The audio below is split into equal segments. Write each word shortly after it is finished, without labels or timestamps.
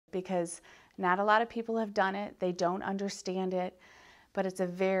because not a lot of people have done it. They don't understand it, but it's a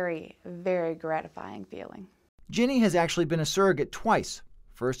very, very gratifying feeling. Ginny has actually been a surrogate twice,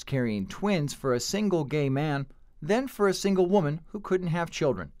 first carrying twins for a single gay man, then for a single woman who couldn't have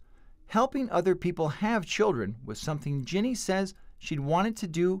children. Helping other people have children was something Ginny says she'd wanted to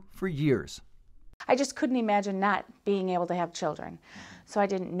do for years. I just couldn't imagine not being able to have children. So I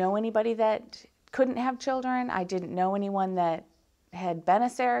didn't know anybody that couldn't have children. I didn't know anyone that had been a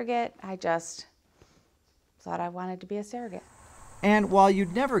surrogate. I just thought I wanted to be a surrogate. And while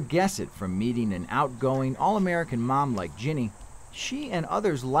you'd never guess it from meeting an outgoing, all-American mom like Ginny, she and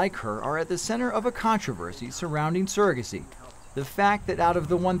others like her are at the center of a controversy surrounding surrogacy. The fact that out of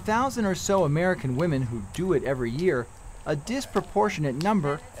the 1,000 or so American women who do it every year, a disproportionate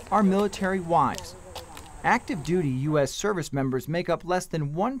number are military wives. Active duty U.S. service members make up less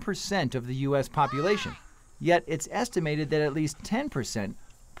than 1% of the U.S. population, yet it's estimated that at least 10%,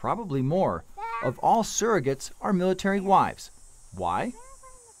 probably more, of all surrogates are military wives. Why?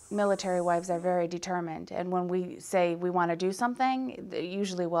 Military wives are very determined, and when we say we want to do something, it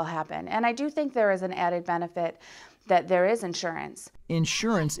usually will happen. And I do think there is an added benefit that there is insurance.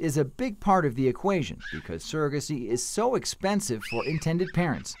 Insurance is a big part of the equation because surrogacy is so expensive for intended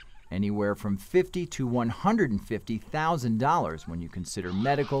parents, anywhere from $50,000 to $150,000 when you consider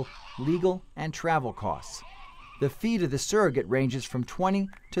medical, legal, and travel costs. The fee to the surrogate ranges from $20,000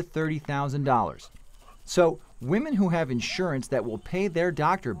 to $30,000. So, women who have insurance that will pay their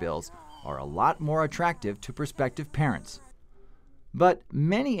doctor bills are a lot more attractive to prospective parents. But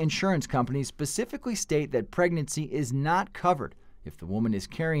many insurance companies specifically state that pregnancy is not covered if the woman is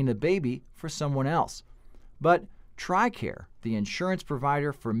carrying a baby for someone else. But TRICARE, the insurance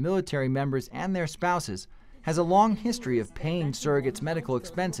provider for military members and their spouses, has a long history of paying surrogates' medical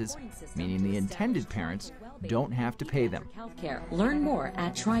expenses, meaning the intended parents don't have to pay them. Learn more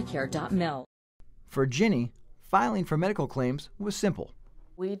at tricare.mil. For Ginny, filing for medical claims was simple.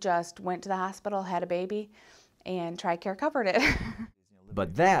 We just went to the hospital, had a baby, and TRICARE covered it.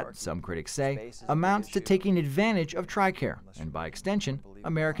 But that, some critics say, amounts to taking advantage of TRICARE, and by extension,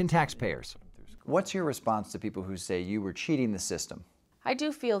 American taxpayers. What's your response to people who say you were cheating the system? I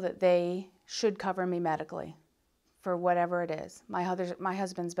do feel that they should cover me medically for whatever it is. My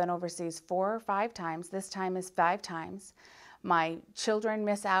husband's been overseas 4 or 5 times. This time is 5 times. My children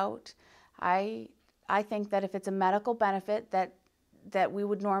miss out. I think that if it's a medical benefit that we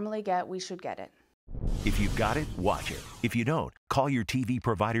would normally get, we should get it. If you've got it, watch it. If you don't, call your TV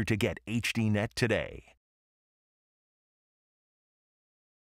provider to get HDNet today.